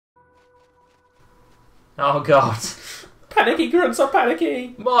Oh god. Panicky grunts are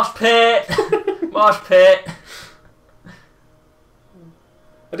panicky! Mosh pit! Mosh pit!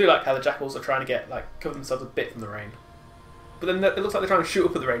 I do like how the jackals are trying to cover themselves a bit from the rain. But then it looks like they're trying to shoot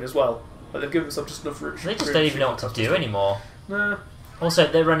up at the rain as well. Like they've given themselves just enough room. They just don't even know what to do anymore. Nah. Also,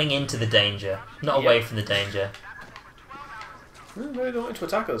 they're running into the danger, not away from the danger. Maybe they don't want to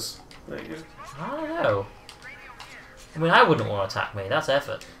attack us. I don't know. I mean, I wouldn't want to attack me. That's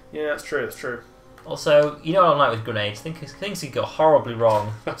effort. Yeah, that's true. That's true. Also, you know what I'm like with grenades? Things can go horribly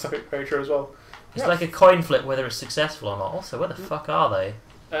wrong. That's very true as well. It's like a coin flip whether it's successful or not. Also, where the fuck are they?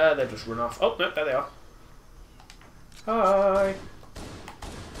 They just run off. Oh, no, there they are. Hi.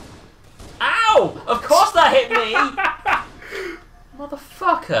 Ow! Of course that hit me!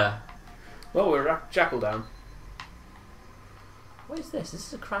 Motherfucker. Well, we're jackal down. What is this? This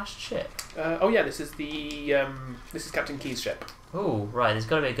is a crashed ship. Oh yeah, this is Captain Key's ship. Oh, right, there's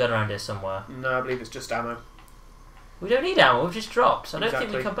got to be a gun around here somewhere. No, I believe it's just ammo. We don't need ammo, we've just dropped. I don't think we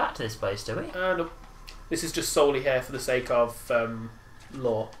Exactly. come back to this place, do we? No. This is just solely here for the sake of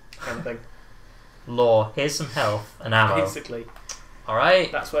lore, kind of thing. Lore, here's some health and ammo. Basically.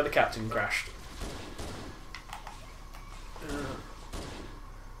 Alright. That's where the captain crashed.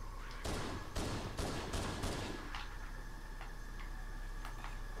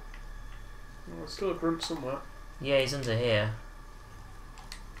 There's still a grunt somewhere. Yeah, he's under here.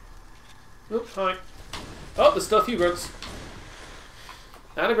 Oops, hi. Oh, there's still a few grunts.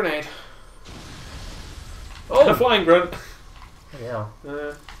 And a grenade. Oh! And a flying grunt. Yeah.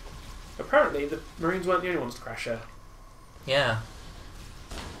 Apparently, the Marines weren't the only ones to crash here. Yeah.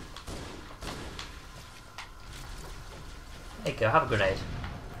 There you go, have a grenade.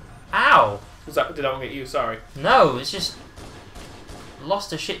 Ow! Did that one get you? Sorry. No, it's just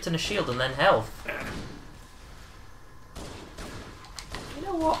lost a shit ton of shield and then health. You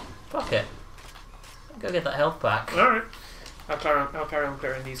know what? Fuck it. Go get that health back. Alright. I'll carry on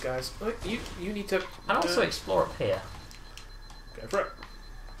clearing these guys. You need to... And also explore up here. Go for it.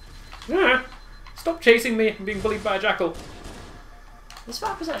 Yeah. Stop chasing me and being bullied by a jackal. This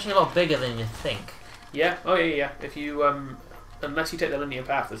map is actually a lot bigger than you think. Yeah. Oh yeah. If you unless you take the linear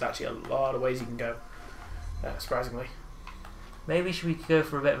path, there's actually a lot of ways you can go. Surprisingly. Maybe should we go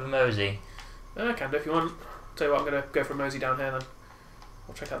for a bit of a mosey? Can do if you want. Tell you what, I'm gonna go for a mosey down here then.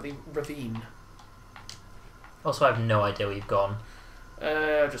 I'll check out the ravine. Also, I have no idea where you've gone.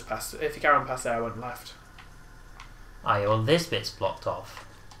 Just past. If you carry on past there, I went left. Ah, yeah, well, this bit's blocked off.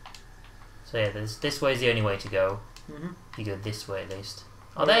 So yeah, this way is the only way to go. You go this way at least.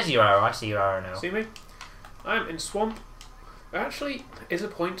 Oh, there's your arrow. I see your arrow now. See me? I'm in swamp. There actually is a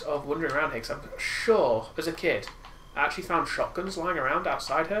point of wandering around here because I'm sure, as a kid, I actually found shotguns lying around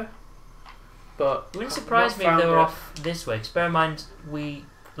outside here. But it wouldn't surprise me if they were off this way. Because bear in mind, we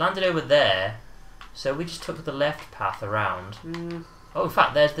landed over there, so we just took the left path around. Oh, in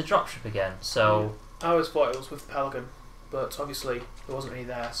fact, there's the dropship again. So I always thought it was with the Pelican, but obviously there wasn't any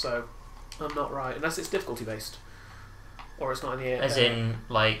there, so I'm not right. Unless it's difficulty based, or it's not in the air. As in,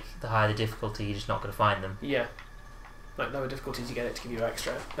 like, the higher the difficulty, you're just not going to find them. Yeah. Like, lower difficulties, you get it to give you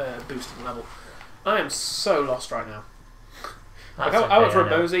extra boost in the level. I am so lost right now. Like, I went for a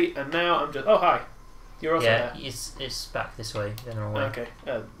mosey, and now I'm just... Oh, hi. You're also there. Yeah, it's back this way, the wrong way. Okay.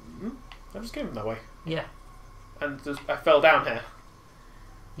 I just came that way. Yeah. And I fell down here.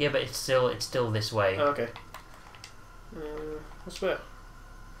 Yeah, but it's still this way. Oh, okay. What's there?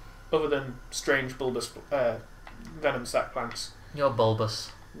 Other than strange bulbous venom sac plants. You're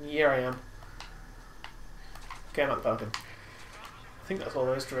bulbous. Here I am. Okay, I'm at the Pelican. I think that's all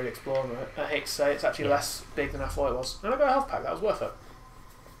there is to really explore. I hate to say it's actually less big than I thought it was. And I got a health pack. That was worth it.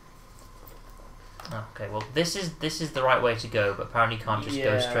 Okay, well this is the right way to go, but apparently you can't just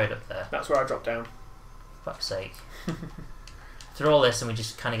go straight up there. That's where I dropped down. Fuck's sake. Through all this and we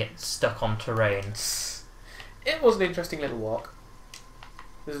just kind of get stuck on terrain. It was an interesting little walk.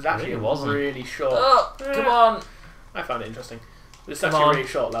 This is actually really short. Oh, come on! I found it interesting. But it's actually a really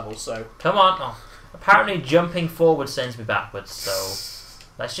short level, so... Come on! Oh. Apparently jumping forward sends me backwards, so...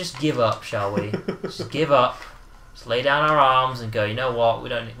 Let's just give up, shall we? Just give up. Just lay down our arms and go, you know what, we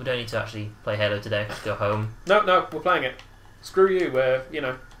don't need to actually play Halo today, let's go home. No, we're playing it. Screw you,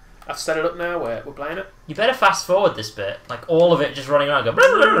 I've set it up now, we're playing it. You better fast forward this bit, like all of it just running around, go...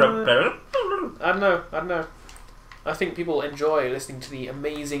 I don't know. I think people enjoy listening to the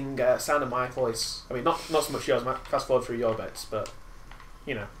amazing sound of my voice. I mean, not so much yours, I might fast forward through your bits, but,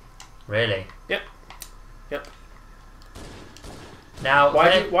 Really? Yep. Now,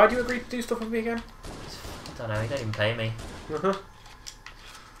 why do you agree to do stuff with me again? I don't know, you don't even pay me. Don't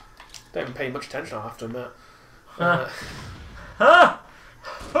even pay much attention, I'll have to admit.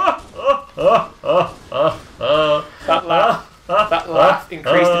 That laugh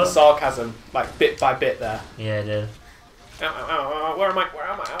increased in sarcasm, like bit by bit there. Yeah, it did. Ow, ow, ow, ow, where am I? Where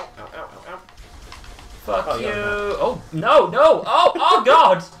am I? Ow, ow, ow, ow, ow. Fuck you! Oh no, no! Oh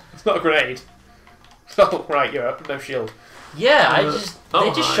God! It's not a grenade. Oh right, you're up. No shield. Yeah,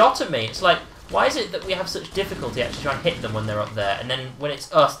 they just shot at me. It's like, why is it that we have such difficulty actually trying to hit them when they're up there, and then when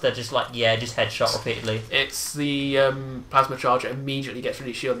it's us, they're just like, yeah, just headshot repeatedly. It's the plasma charger immediately gets rid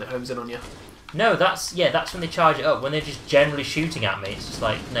of shield and it homes in on you. No, that's when they charge it up. When they're just generally shooting at me, it's just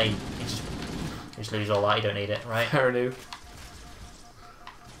like, no, you just lose all that. You don't need it, right? Fair enough.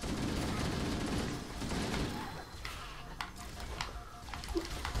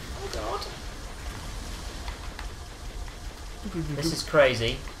 Oh God. This is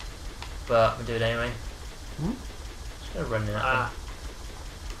crazy, but we'll do it anyway. Just gonna run in that thing.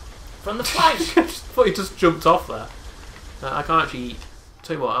 From the flank! I thought you just jumped off there. I can't actually...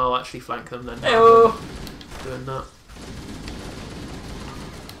 Tell you what, I'll actually flank them then. Hey-oh. Doing that.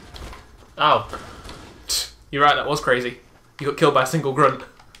 Oh. You're right, that was crazy. You got killed by a single grunt.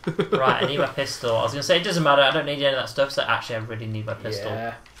 Right, I need my pistol. I was going to say, it doesn't matter, I don't need any of that stuff, so actually I really need my pistol.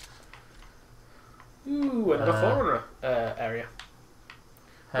 Yeah. Ooh, another forerunner area.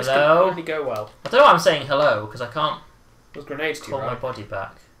 Hello? This can only go well. I don't know why I'm saying hello, because I can't There's grenades to you, pull right? my body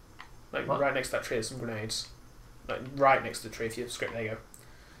back. Like, what? right next to that tree, there's some grenades. Like, right next to the tree, if you script, there you go.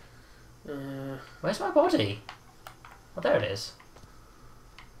 Where's my body? Oh, there it is.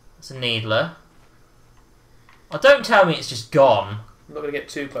 It's a needler. Oh, don't tell me it's just gone. I'm not going to get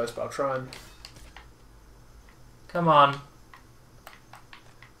too close, but I'll try and... Come on.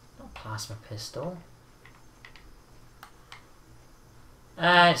 Not plasma pistol.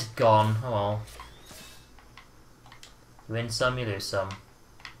 It's gone. Oh well. You win some, you lose some.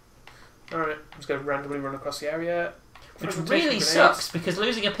 Alright, I'm just going to randomly run across the area. Which really sucks, because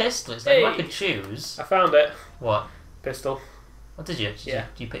losing a pistol, it's like, if I could choose... I found it. What? Pistol. What did you? Yeah.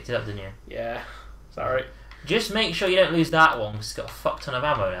 You picked it up, didn't you? Yeah. Sorry. Just make sure you don't lose that one, because it's got a fuck ton of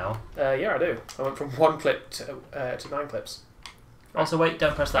ammo now. Yeah, I do. I went from 1 clip to 9 clips. Also, wait,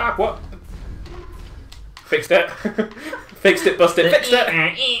 don't press that. Ah, what? Fixed it. Fixed it, busted, fixed it!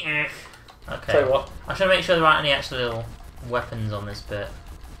 Okay. Tell you what. I'm trying to make sure there aren't any actual little weapons on this bit.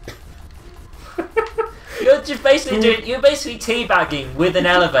 You're just basically you're basically teabagging with an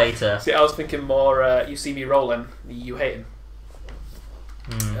elevator. See, I was thinking more, you see me rolling, you hating.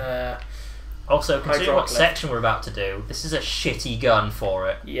 Also, considering what section we're about to do, this is a shitty gun for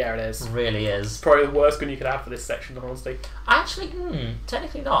it. Yeah, it is. It really is. It's probably the worst gun you could have for this section, honestly. Actually,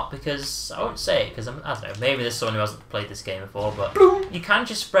 technically not, because I won't say it, because I don't know, maybe there's someone who hasn't played this game before, but you can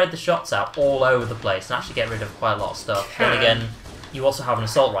just spread the shots out all over the place and actually get rid of quite a lot of stuff. Then again, you also have an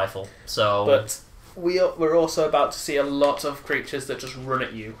assault rifle, so... But we're also about to see a lot of creatures that just run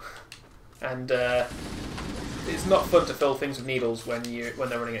at you. And it's not fun to fill things with needles when they're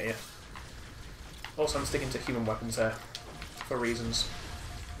running at you. Also, I'm sticking to human weapons here, for reasons.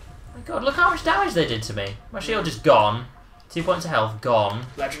 Oh my god, look how much damage they did to me. My shield just gone. 2 points of health, gone.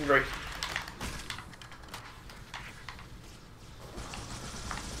 Legendary.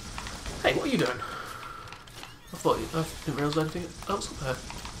 Hey, what are you doing? I didn't realise anything else up there.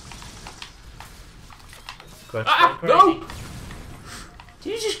 No!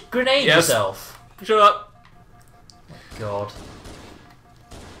 Did you just grenade yourself? Shut up. Oh god.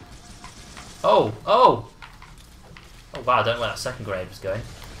 Oh wow, I don't know where that second grenade was going.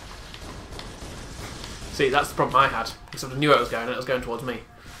 See, that's the problem I had. Because I knew where it was going and it was going towards me.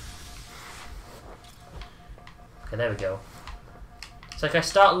 Okay, there we go. So if I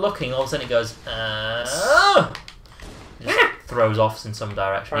start looking, all of a sudden it goes, it just throws off in some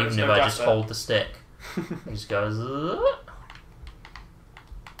direction, even if I just hold the stick. It just goes,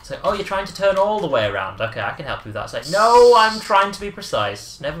 So, oh, you're trying to turn all the way around. Okay, I can help you with that. It's like, no, I'm trying to be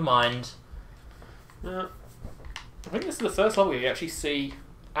precise. Never mind. I think this is the first level where you actually see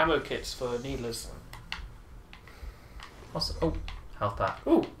ammo kits for needlers. What's, oh, health pack.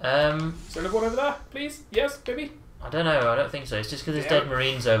 Ooh. Is there another one over there, please? Yes, maybe? I don't know, I don't think so. It's just because there's dead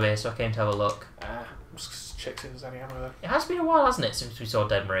marines over here, so I came to have a look. Just check if there's any ammo there. It has been a while, hasn't it, since we saw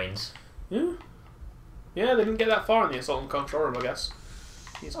dead marines? Yeah. Yeah, they didn't get that far in the assault and control room, I guess.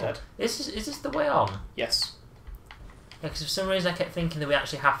 He's dead. Is this the way on? Yes. Yeah, because for some reason I kept thinking that we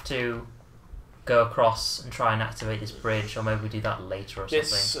actually have to go across and try and activate this bridge, or maybe we do that later or something.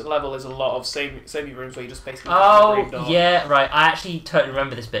 This level is a lot of saving rooms where you just basically... Oh, yeah, right. I actually totally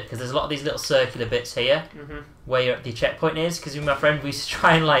remember this bit, because there's a lot of these little circular bits here, where the checkpoint is, because with my friend we used to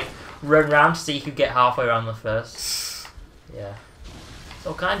try and like run around to see who could get halfway around the first. Yeah. It's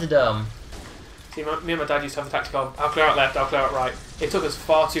all kinds of dumb. See, me and my dad used to have the tactic of, I'll clear out left, I'll clear out right. It took us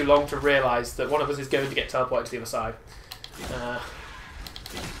far too long to realise that one of us is going to get teleported to the other side.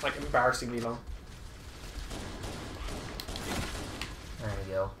 Like, embarrassingly long. There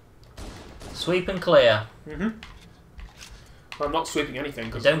we go. Sweep and clear. Well, I'm not sweeping anything.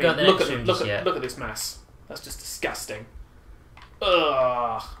 Cause, Don't go to the next room just yet. Look at this mess. That's just disgusting.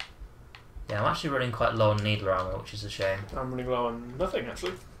 Ugh. Yeah, I'm actually running quite low on needler armor, which is a shame. I'm running low on nothing,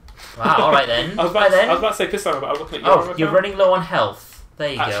 actually. Wow, alright then. I was about to say pistol armor, but I was looking at your armor you're count. running low on health. There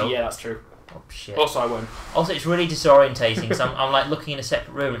you go. Actually, yeah, that's true. Oh, shit. Also, I won. Also, it's really disorientating, because I'm like looking in a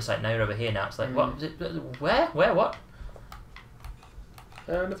separate room, and it's like, no, you're over here now. It's like, what? Where? What?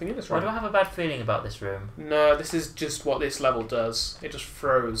 Nothing in this Why room. do I have a bad feeling about this room? No, this is just what this level does. It just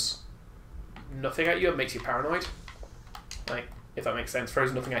throws nothing at you and makes you paranoid. Like, if that makes sense.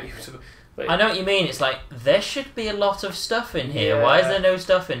 Throws nothing at you. But I know what you mean. It's like, there should be a lot of stuff in here. Yeah. Why is there no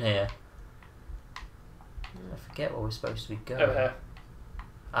stuff in here? I forget where we're supposed to be going. over here.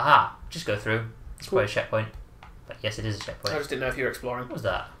 Aha! Just go through. It's Cool. probably a checkpoint. But yes, it is a I checkpoint. just didn't know if you were exploring. What was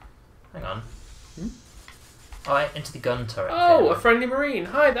that? Hang on. Hmm? Oh, I into the gun turret. Oh, Okay. a friendly marine.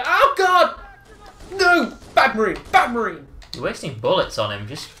 Hi there. Oh, God! No! Bad marine! Bad marine! You're wasting bullets on him.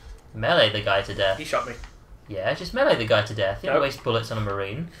 Just melee the guy to death. He shot me. Yeah, just melee the guy to death. You don't Nope. waste bullets on a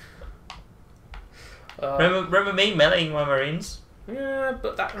marine. Uh, Remember me meleeing my marines? Yeah,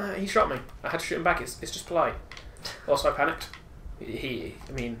 but that he shot me. I had to shoot him back. It's just polite. Also, I panicked. I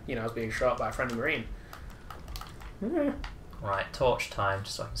mean, you know, I was being shot by a friendly marine. Yeah. Right, torch time,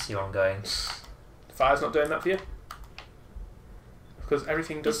 just so I can see where I'm going. Fire's not doing that for you? Because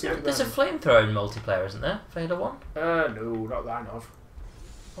everything does seem to There's a burn. flamethrower in multiplayer, isn't there? Halo 1? No, not that I know of.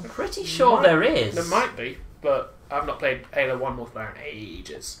 I'm pretty sure there is. There might be, but I've not played Halo 1 multiplayer in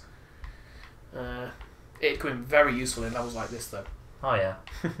ages. It could be very useful in levels like this, though. Oh, yeah.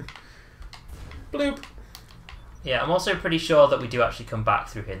 Bloop! Yeah, I'm also pretty sure that we do actually come back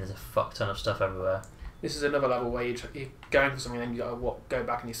through here. There's a fuck ton of stuff everywhere. This is another level where you're going for something and then you gotta go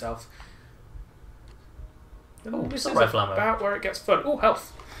back on yourself. Oh, This assault is rifle ammo. about where it gets fun. Oh,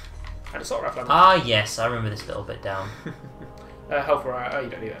 health! And assault rifle ammo. Ah, yes, I remember this little bit down. Health where you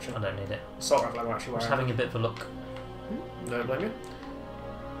don't need it, actually. I don't need it. Assault rifle ammo, actually, I'm where just I am. having a bit of a look. Don't blame you.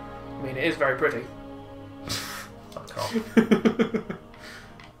 I mean, it is very pretty. Fuck off.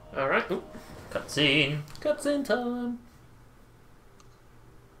 Alright. Oh, Cutscene. cutscene time!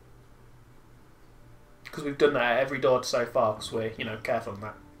 Because we've done that at every door so far, because we're, you know, careful on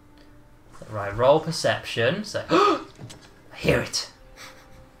that. Right, roll perception. So, I hear it.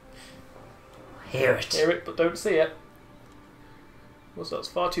 I hear it. Hear it, but don't see it. Also, it's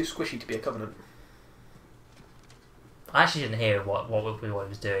far too squishy to be a covenant. I actually didn't hear what he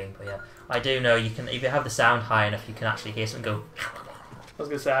was doing, but yeah, I do know you can. If you have the sound high enough, you can actually hear something go. I was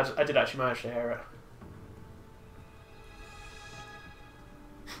going to say, I did actually manage to hear it.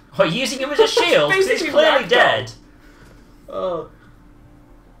 What, using him as a shield? 'Cause he's Basically clearly ragdoll. dead. Oh.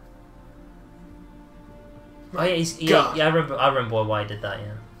 Oh yeah, yeah. I remember why he did that.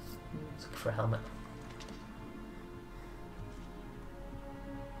 Yeah, it's for a helmet.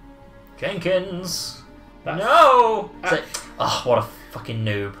 Jenkins. That's- No. It's like, oh, what a fucking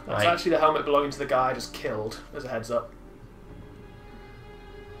noob! That's Right. actually the helmet belonging to the guy I just killed, as a heads up.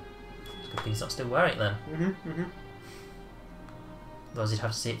 It's good thing he's not still wearing it then. Mm-hmm. Otherwise, you'd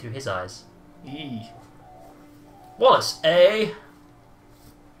have to see it through his eyes. Eee. Wallace, eh?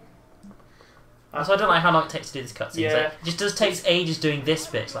 Also, I don't like how long it takes to do this cutscene. Yeah. Like, it just does takes ages doing this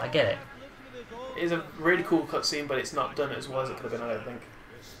bit. So, like, I get it. It is a really cool cutscene, but it's not done as well as it could have been, I don't think.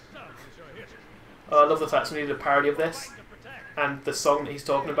 Oh, I love the fact somebody did a parody of this, and the song that he's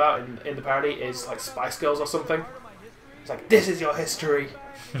talking about in the parody is like Spice Girls or something. It's like, this is your history.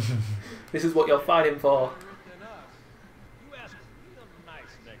 This is what you're fighting for.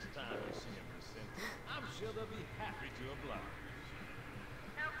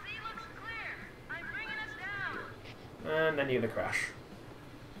 And then you're gonna crash.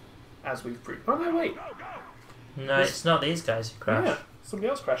 As we've proved. Oh no, wait. No, it's not these guys who crash. Yeah, somebody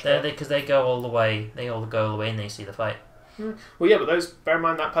else crashed. Because they go all the way. They all go all the way, and they see the fight. Well, yeah, but those. Bear in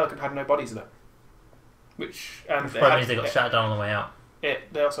mind that Pelican had no bodies in it. Which and The problem is they got shot down on the way out.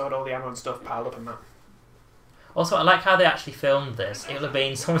 They also had all the ammo and stuff piled up in that. Also, I like how they actually filmed this. It would have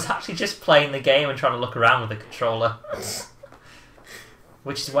been someone's actually just playing the game and trying to look around with the controller,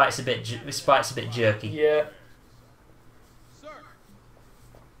 which is why it's a bit jerky. Yeah.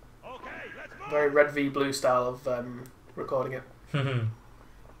 Very red v blue style of recording it. I've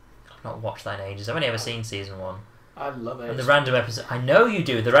not watched that in ages. I've only ever seen season 1. I love it. And the random episode, I know you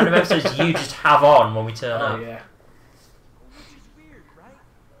do. The random episodes you just have on when we turn up. Oh yeah.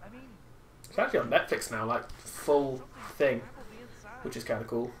 It's actually on Netflix now, like full thing. which is kind of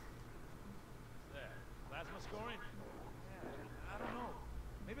cool. Plasma scoring? I don't know.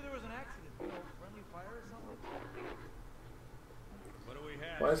 Maybe there was an accident. Friendly fire or something? What do we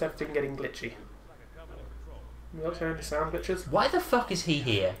have? Why is everything getting glitchy? You not hearing any sound glitches? Why the fuck is he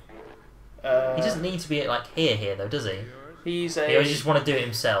here? He doesn't need to be like here though, does he? He's He always just want to do it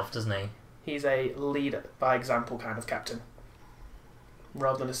himself, doesn't he? He's a lead by example kind of captain,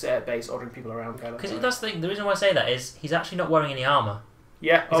 rather than a sit at base ordering people around kind of. Because that's the thing. The reason why I say that is he's actually not wearing any armor.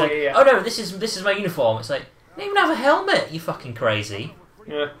 Yeah. He's like, yeah. Oh no, this is my uniform. It's like, you don't even have a helmet. You fucking crazy.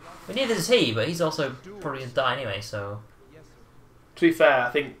 Yeah. But neither does he. But he's also probably gonna die anyway. So. To be fair, I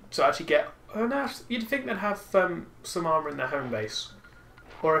think to actually get. Oh no, you'd think they'd have some armor in their home base,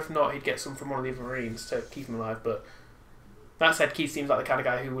 or if not, he'd get some from one of the other Marines to keep him alive. But that said, Keith seems like the kind of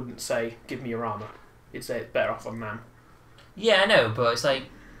guy who wouldn't say, "Give me your armor." He'd say it's better off on man. Yeah, I know, but it's like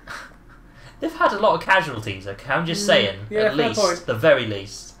they've had a lot of casualties. Okay, I'm just saying, yeah, at fair least, point. the very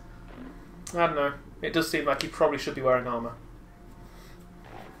least. I don't know. It does seem like he probably should be wearing armor.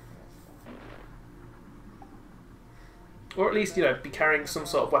 Or at least, be carrying some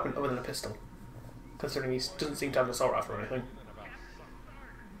sort of weapon other than a pistol. Considering he doesn't seem to have an assault rifle or anything.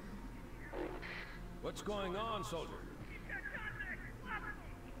 What's going on, soldier?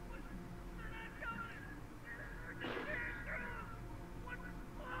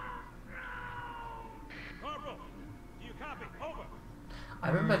 Corporal, do you copy? Over. I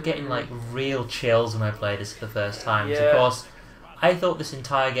remember getting like real chills when I played this for the first time. Yeah. Of course, I thought this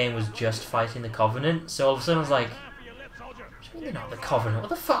entire game was just fighting the Covenant. So all of a sudden I was like, what do you mean they're not the Covenant? What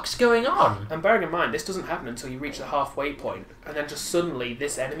the fuck's going on? And bearing in mind, this doesn't happen until you reach the halfway point, and then just suddenly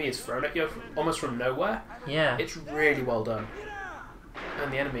this enemy is thrown at you almost from nowhere. Yeah. It's really well done.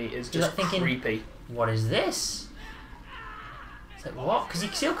 And the enemy is You're just like thinking, creepy. What is this? It's like, what? Because you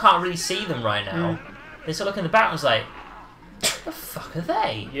still can't really see them right now. They start looking in the back and it's like, what the fuck are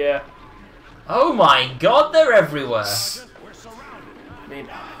they? Yeah. Oh my god, they're everywhere. I mean,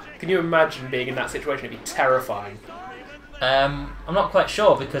 can you imagine being in that situation? It'd be terrifying. I'm not quite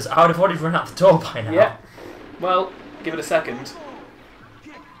sure because I would have already run out the door by now. Yeah. Well, give it a second.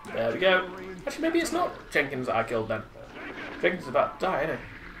 There we go. Actually, maybe it's not Jenkins that I killed then. Jenkins is about to die, isn't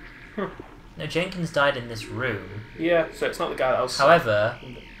he? No, Jenkins died in this room. Yeah, so it's not the guy that was... However,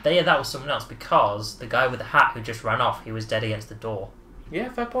 that was someone else because the guy with the hat who just ran off, he was dead against the door. Yeah,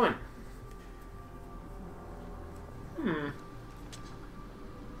 fair point.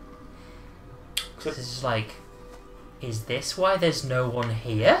 This is like, is this why there's no one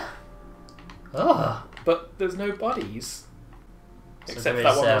here? Ugh. But there's no bodies. So Except there for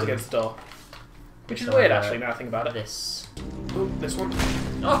that is, one that was against the door. Which is weird, actually, now I think about it. This. Oh, this one.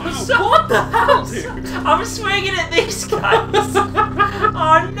 Oh, so what the hell? I'm swinging at these guys.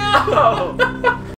 Oh no!